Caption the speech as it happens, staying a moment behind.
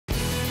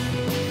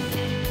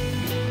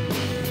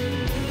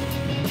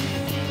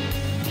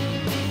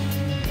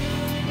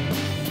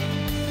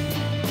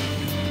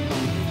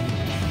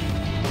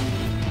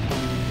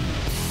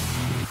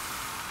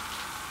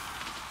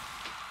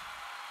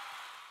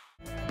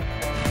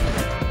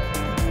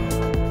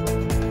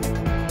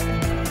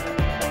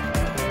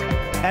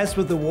As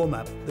with the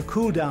warm-up, the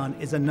cool-down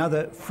is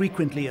another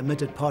frequently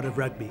omitted part of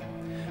rugby.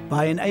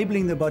 By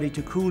enabling the body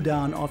to cool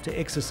down after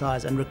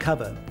exercise and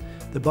recover,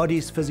 the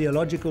body's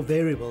physiological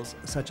variables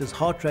such as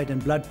heart rate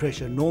and blood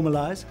pressure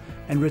normalize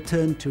and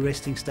return to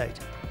resting state.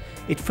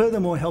 It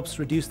furthermore helps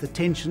reduce the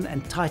tension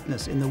and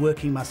tightness in the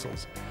working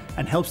muscles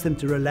and helps them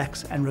to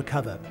relax and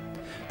recover.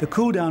 The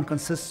cool down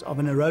consists of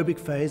an aerobic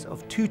phase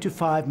of 2 to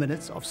 5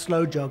 minutes of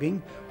slow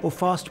jogging or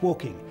fast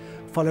walking,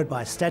 followed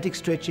by static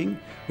stretching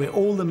where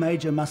all the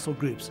major muscle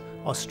groups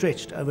are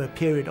stretched over a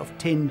period of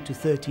 10 to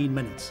 13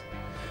 minutes.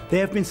 There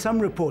have been some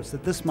reports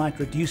that this might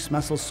reduce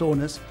muscle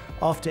soreness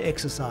after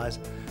exercise,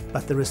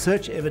 but the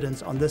research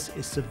evidence on this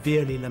is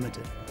severely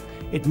limited.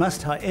 It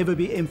must, however,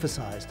 be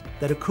emphasized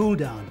that a cool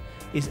down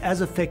is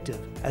as effective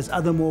as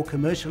other more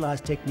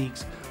commercialized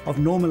techniques of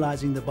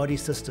normalizing the body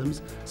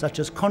systems such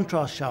as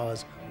contrast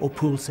showers or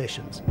pool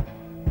sessions.